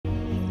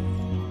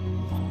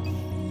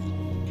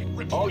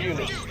All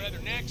units.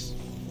 Leathernecks.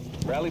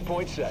 Rally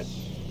point set.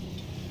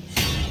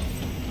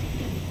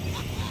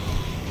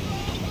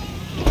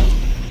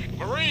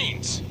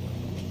 Marines!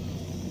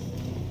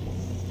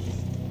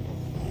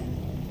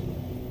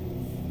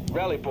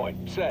 Rally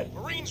point set.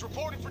 Marines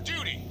reporting for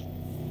duty.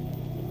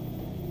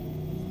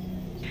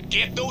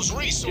 Get those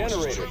resources.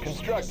 Generator troops.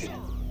 constructed.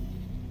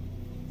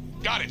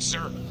 Got it,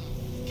 sir.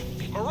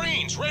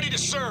 Marines ready to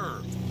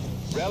serve.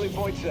 Rally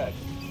point set.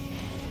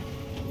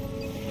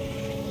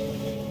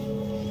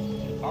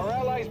 Our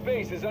allies'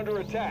 base is under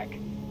attack.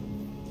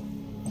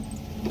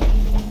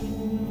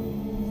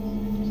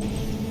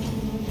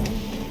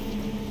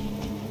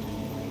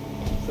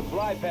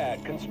 Supply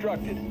pad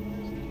constructed.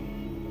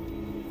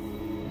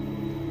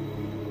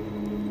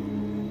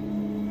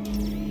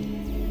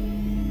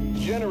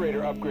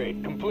 Generator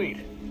upgrade complete.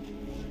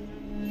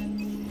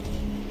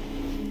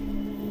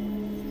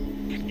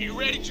 You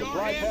ready,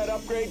 Supply pad Jarhead?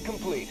 upgrade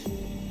complete.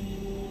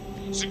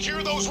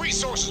 Secure those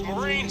resources,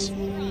 Marines.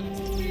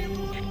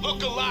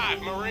 Look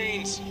alive,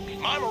 Marines.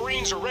 My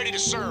Marines are ready to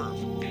serve.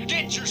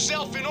 Get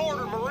yourself in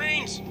order,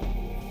 Marines.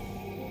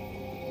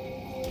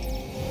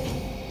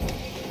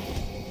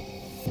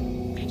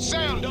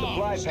 Sound off.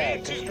 Supply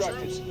Stand pad to,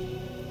 constructed. troops.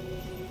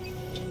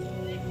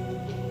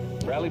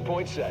 Rally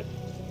point set.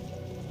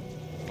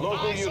 Local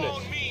Eyes units.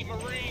 on me,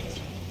 Marines.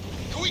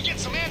 Can we get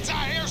some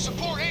anti-air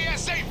support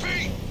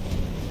ASAP?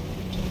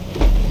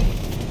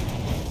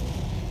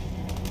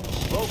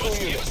 Local Let's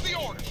give units. us the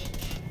order.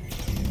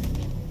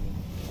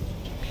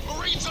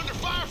 Marines under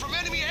fire from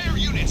enemy air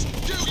units.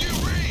 Do you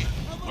read?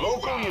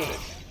 Local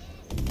units.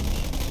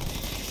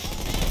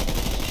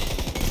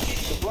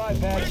 Supply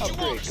pad Where'd you upgrade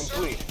want us, sir?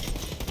 complete.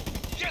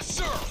 Yes,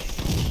 sir.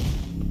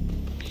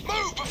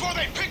 Move before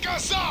they pick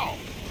us off.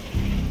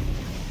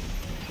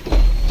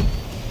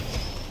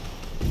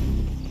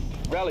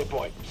 Rally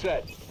point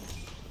set.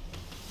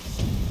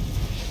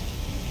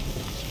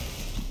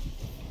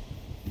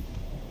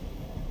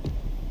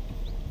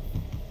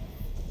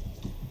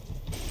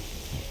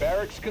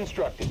 Barracks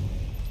constructed.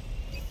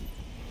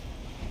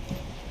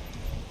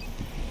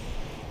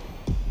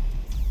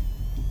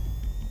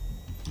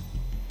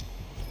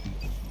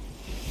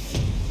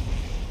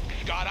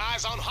 Got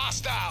eyes on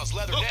hostiles,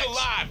 Leathernecks. Look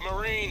alive,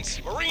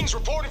 Marines. Marines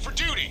reporting for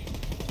duty.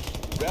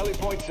 Rally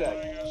point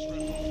set.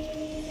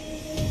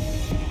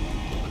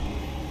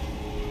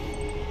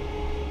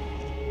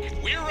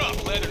 We're up,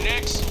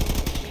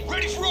 Leathernecks.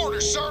 Ready for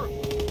orders, sir.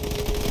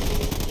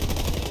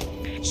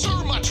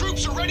 Sir, my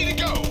troops are ready to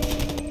go.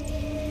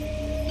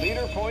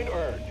 Leader point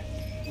earned.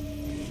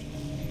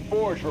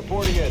 Forge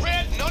reporting in.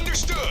 Read and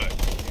understood.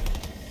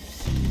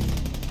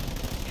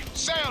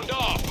 Sound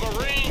off,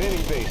 Marine. Mini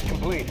base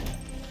complete.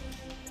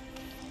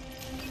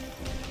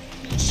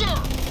 Sir.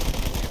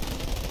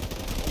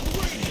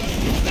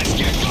 Let's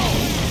get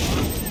going.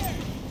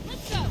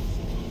 Let's go.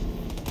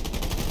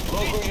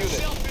 Local Get units.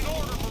 yourself in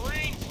order,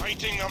 Marine.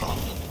 Fighting them up.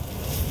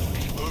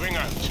 Moving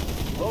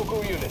out.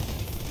 Local units.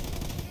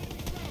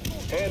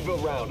 Anvil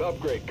round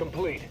upgrade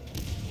complete.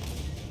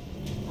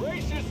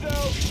 Brace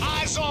yourself.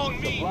 Eyes on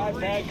me, Supply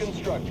pad Marines.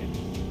 constructed.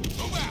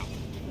 Move out.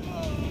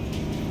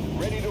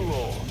 Ready to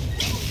roll.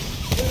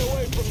 Get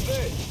away from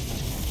this.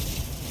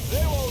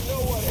 They won't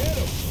know what hit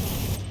them.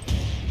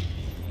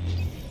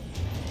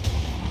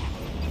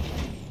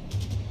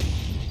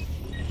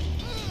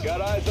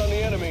 Got eyes on the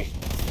enemy.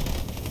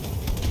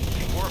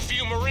 We're a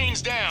few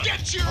Marines down.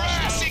 Get your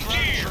ass in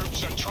gear.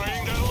 Troops are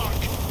trying their luck.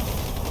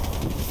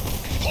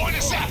 Point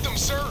us at them,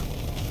 sir.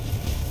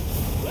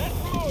 Let's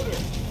motor.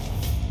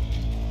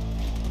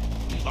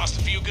 Lost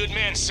a few good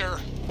men, sir.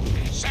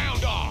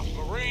 Sound off,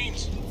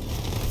 Marines.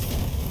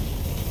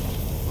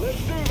 Let's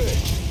do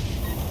this.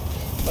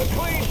 A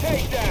clean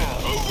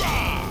takedown.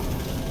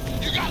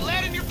 Hoorah! You got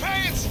lead in your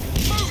pants?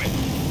 Move it.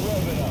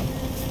 Rev it up.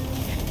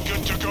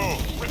 Good to go.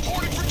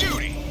 Reporting for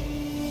duty.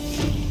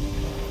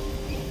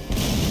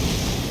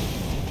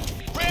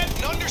 Read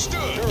and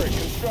understood. Turret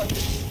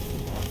constructed.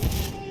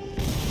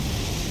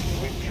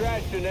 We've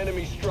trashed an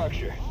enemy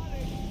structure.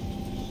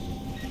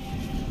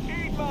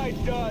 Eat my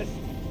dust.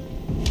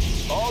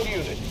 All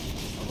units.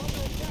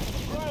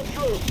 Ground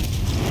troops.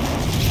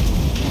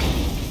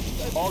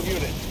 All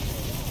units.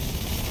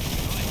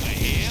 I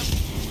am.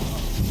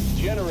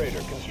 Generator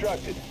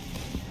constructed.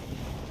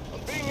 I'm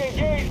being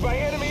engaged by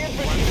enemy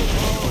infantry.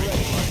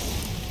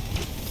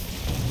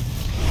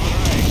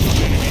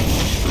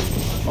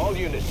 All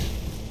units.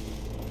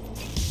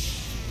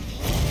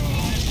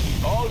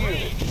 All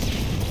units.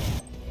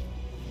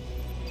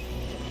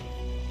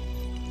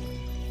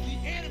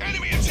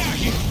 Enemy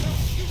attacking.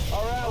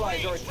 Our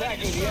allies are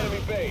attacking the enemy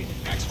base.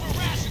 Extra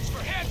rations for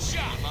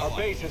headshot. Our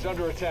base is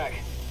under attack.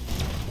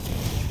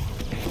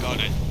 Got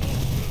it.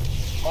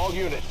 All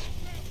units.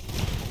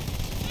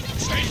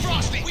 Stay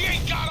frosty. We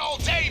ain't got all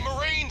day,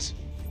 Marines.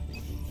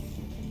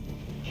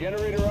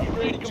 Generator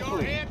upgrade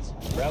complete.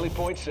 Jarheads. Rally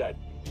point set.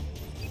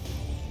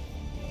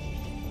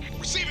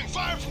 Receiving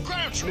fire from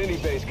ground troops.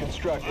 Mini base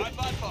constructed.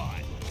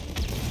 5x5.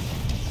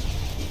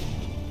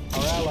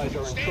 Our allies are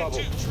in Stand trouble.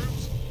 to,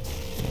 troops.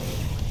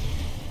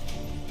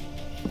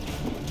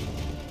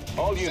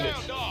 All units,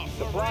 Sound off,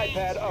 supply Marines.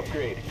 pad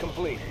upgrade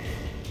complete.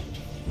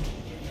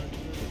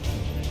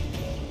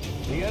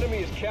 The enemy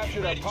has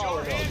captured our Ready,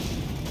 power Jarhead?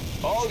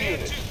 nodes. All Stand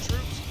units, to,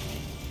 troops.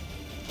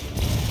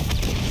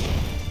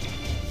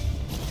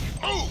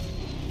 Move!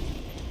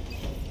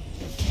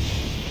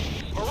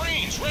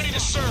 Marines ready to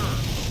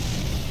serve.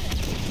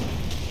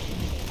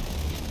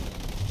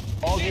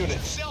 all Get units,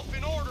 yourself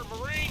in order,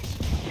 Marines.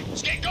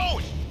 Let's get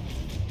going.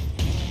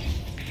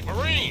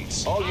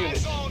 Marines, All eyes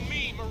units. on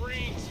me,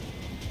 Marines.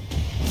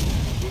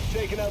 we've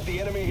taken out the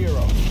enemy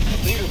hero.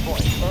 Leader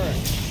point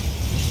earned.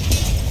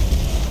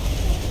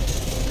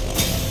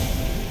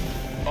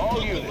 All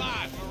Look units,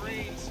 alive,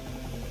 Marines.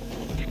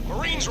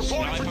 Marines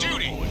reporting for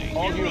duty.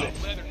 All Gear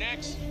units. up,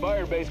 Leathernecks.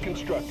 fire base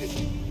constructed.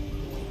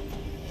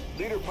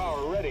 Leader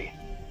power ready.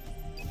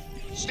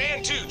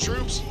 Stand to,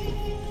 troops.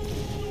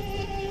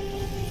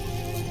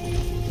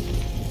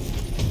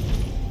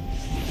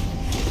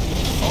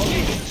 All Get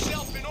units,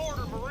 yourself in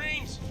order,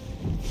 Marines.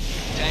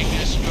 Take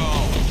this, go.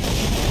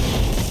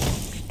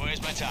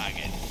 Where's my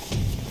target?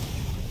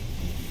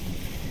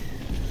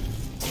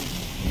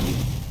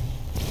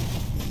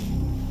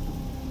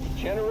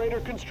 generator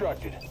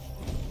constructed.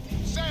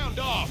 Sound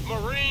off,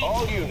 Marines.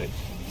 All units,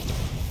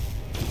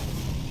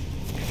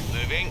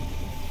 Moving.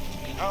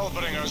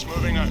 Halberdinger's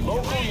moving out.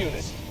 local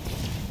units,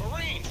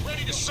 Marines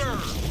ready to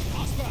serve.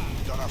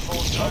 Got our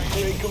full time.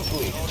 upgrade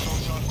complete.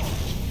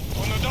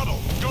 On the double,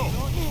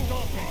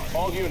 go.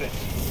 All units,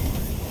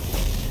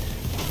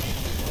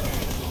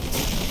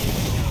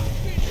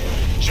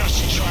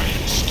 Just try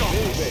and stop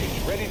mini us.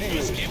 base ready to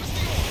use. Give us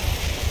the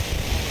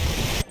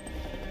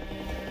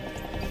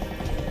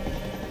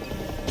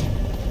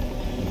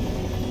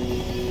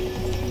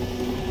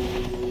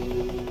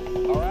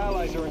Our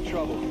allies are in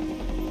trouble.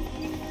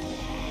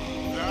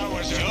 That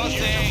was a Sure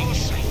beautiful thing.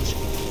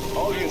 sight.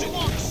 All Good units,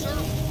 luck, sir.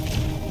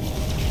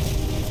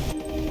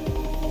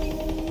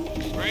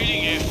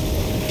 Reading it.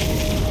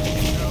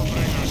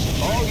 Halberdinger's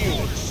All ready for units.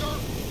 orders, sir.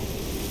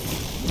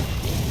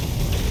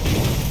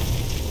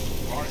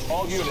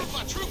 all Sir, units,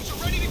 my troops are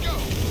ready to go.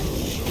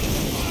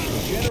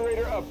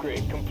 generator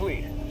upgrade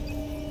complete.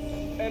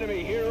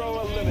 Enemy hero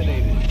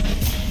eliminated.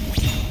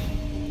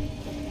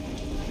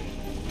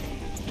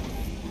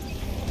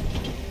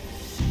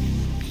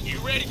 You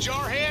ready,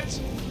 jarheads?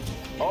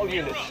 All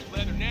Gear units, up,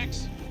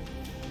 Leathernecks.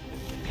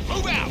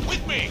 Move out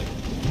with me.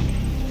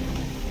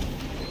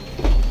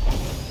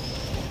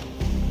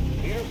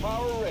 leader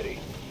power ready.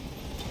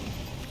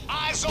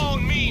 Eyes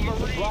on me,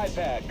 Supply Marines.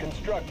 pad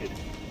constructed.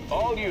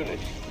 All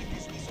units.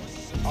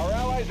 Our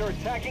allies are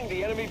attacking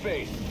the enemy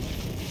base.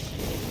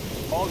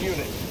 All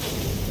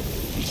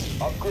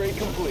units. Upgrade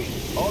complete.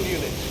 All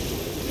units.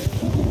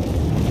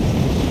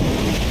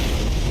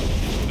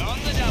 On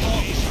the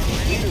double.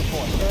 Leader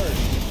point earned.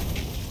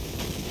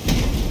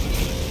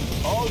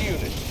 All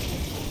units.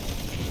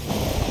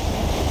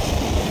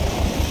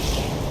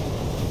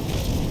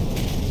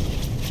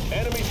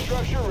 Enemy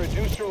structure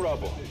reduced to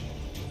rubble.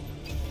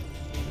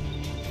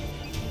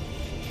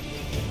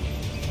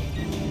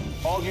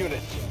 All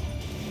units.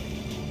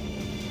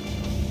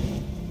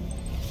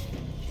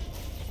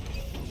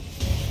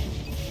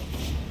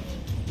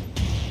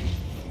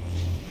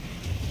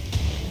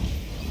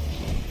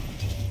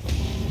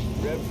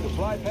 Rev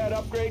supply pad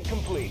upgrade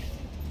complete.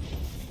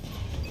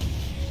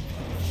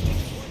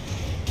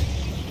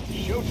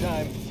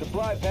 Showtime.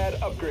 Supply pad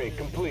upgrade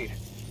complete.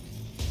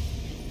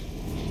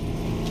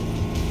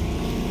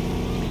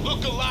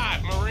 Look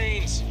alive,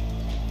 Marines.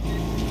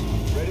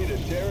 Ready to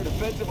tear a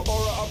defensive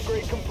aura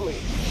upgrade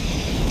complete.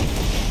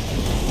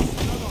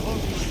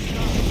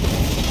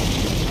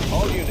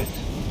 All units.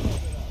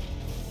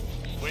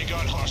 We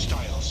got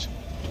hostiles.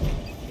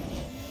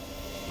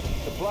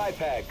 Supply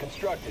pad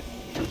constructed.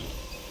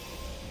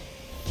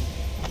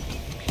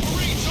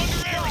 Marines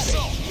under air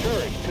assault.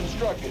 Turret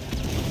constructed.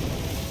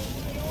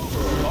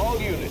 All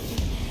units.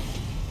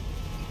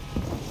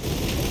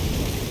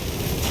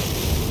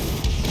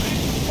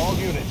 All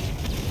units.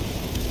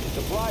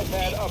 Supply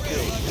pad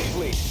upgrade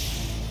complete.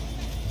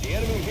 The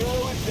enemy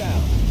hero is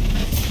down.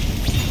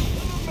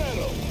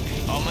 Metal.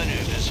 All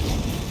maneuvers.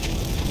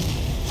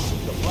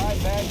 Supply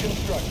pad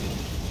constructed.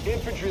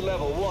 Infantry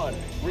level 1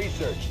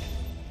 researched.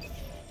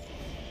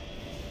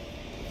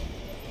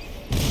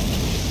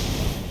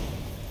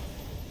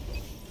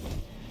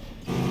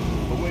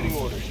 Awaiting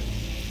orders.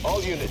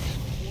 All units.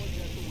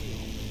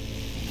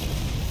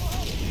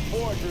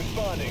 Forge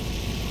responding.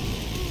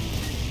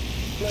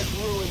 Let's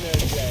ruin their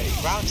day.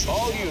 Ground troops.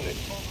 All units.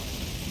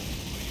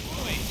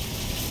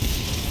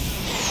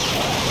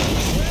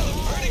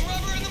 Burning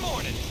rubber in the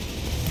morning.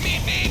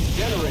 Meet me.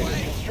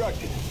 Generator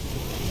constructed.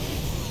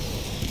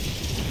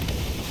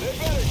 They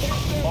better get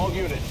them. All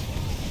units.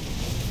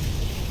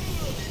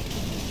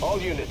 All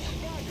units.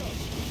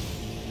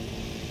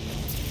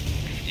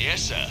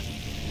 Yes, sir.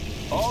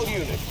 All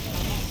units.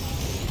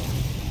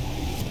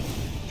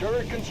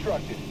 Turret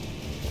constructed.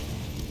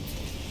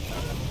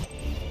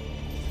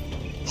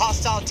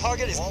 Hostile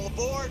target is all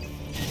aboard.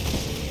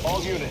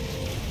 All units.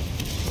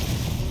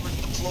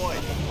 Deployed.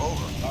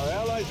 Over. Our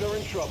allies are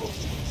in trouble. trouble.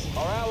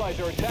 Our allies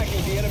are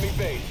attacking the enemy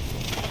base.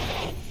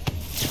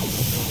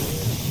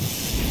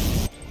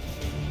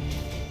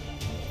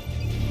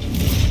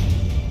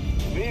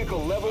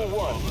 Vehicle level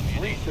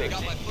 1, research.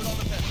 Got my foot on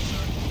the pedal, sir.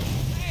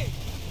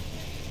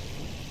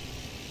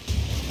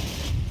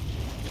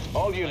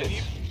 All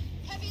units.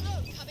 Heavy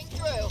load coming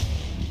through.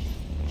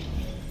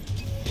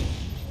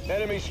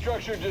 Enemy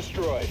structure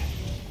destroyed.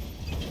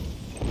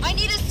 I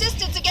need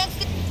assistance against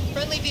the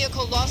friendly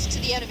vehicle lost to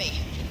the enemy.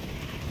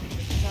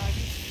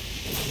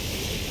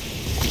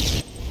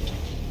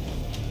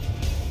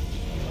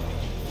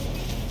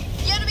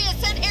 The enemy has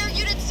sent air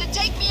units to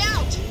take me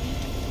out.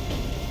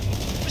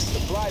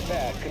 Supply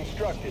pad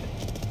constructed.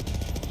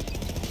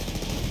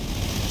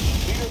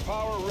 Leader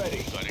power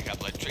ready. Got a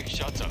couple of trick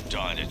shots I'm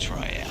dying to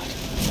try out.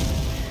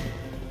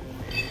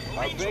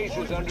 Our base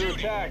is under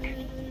attack.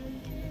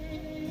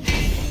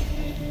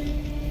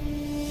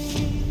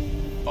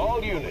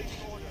 All units.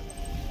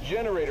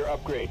 Generator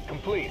upgrade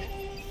complete.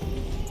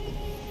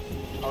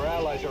 Our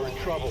allies are in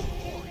trouble.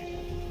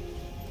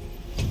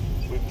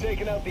 We've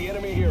taken out the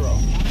enemy hero.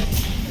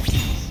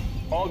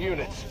 All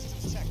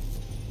units.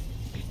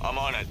 I'm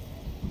on it.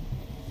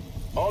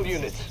 All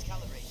units.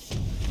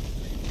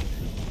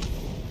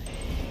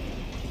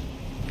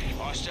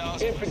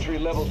 Hostiles. Infantry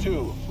level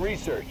 2,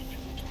 researched.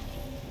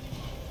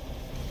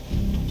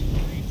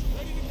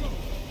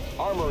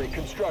 Armory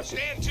constructed.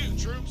 Stand to,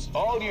 troops.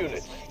 All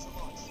units.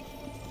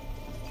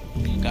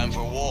 Going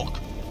for a walk.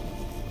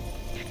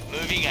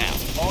 Moving out.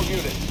 All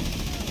units.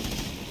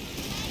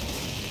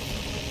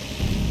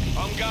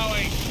 I'm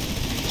going.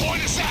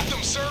 Point us at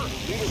them, sir.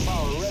 Leader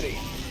power ready.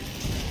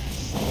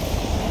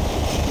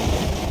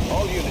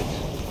 All units.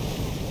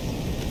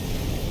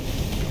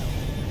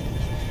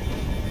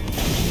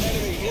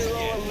 Enemy hero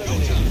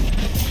eliminated.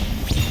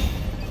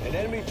 An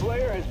enemy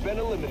player has been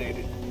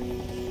eliminated.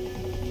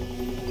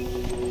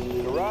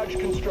 Garage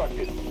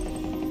constructed.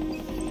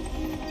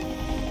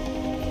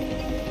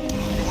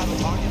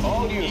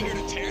 All Eager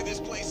units. to tear this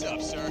place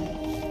up, sir.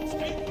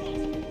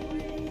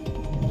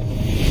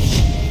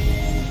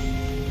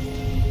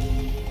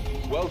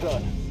 Well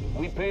done.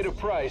 We paid a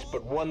price,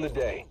 but won the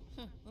day.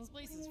 This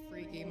place is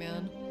freaky,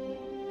 man.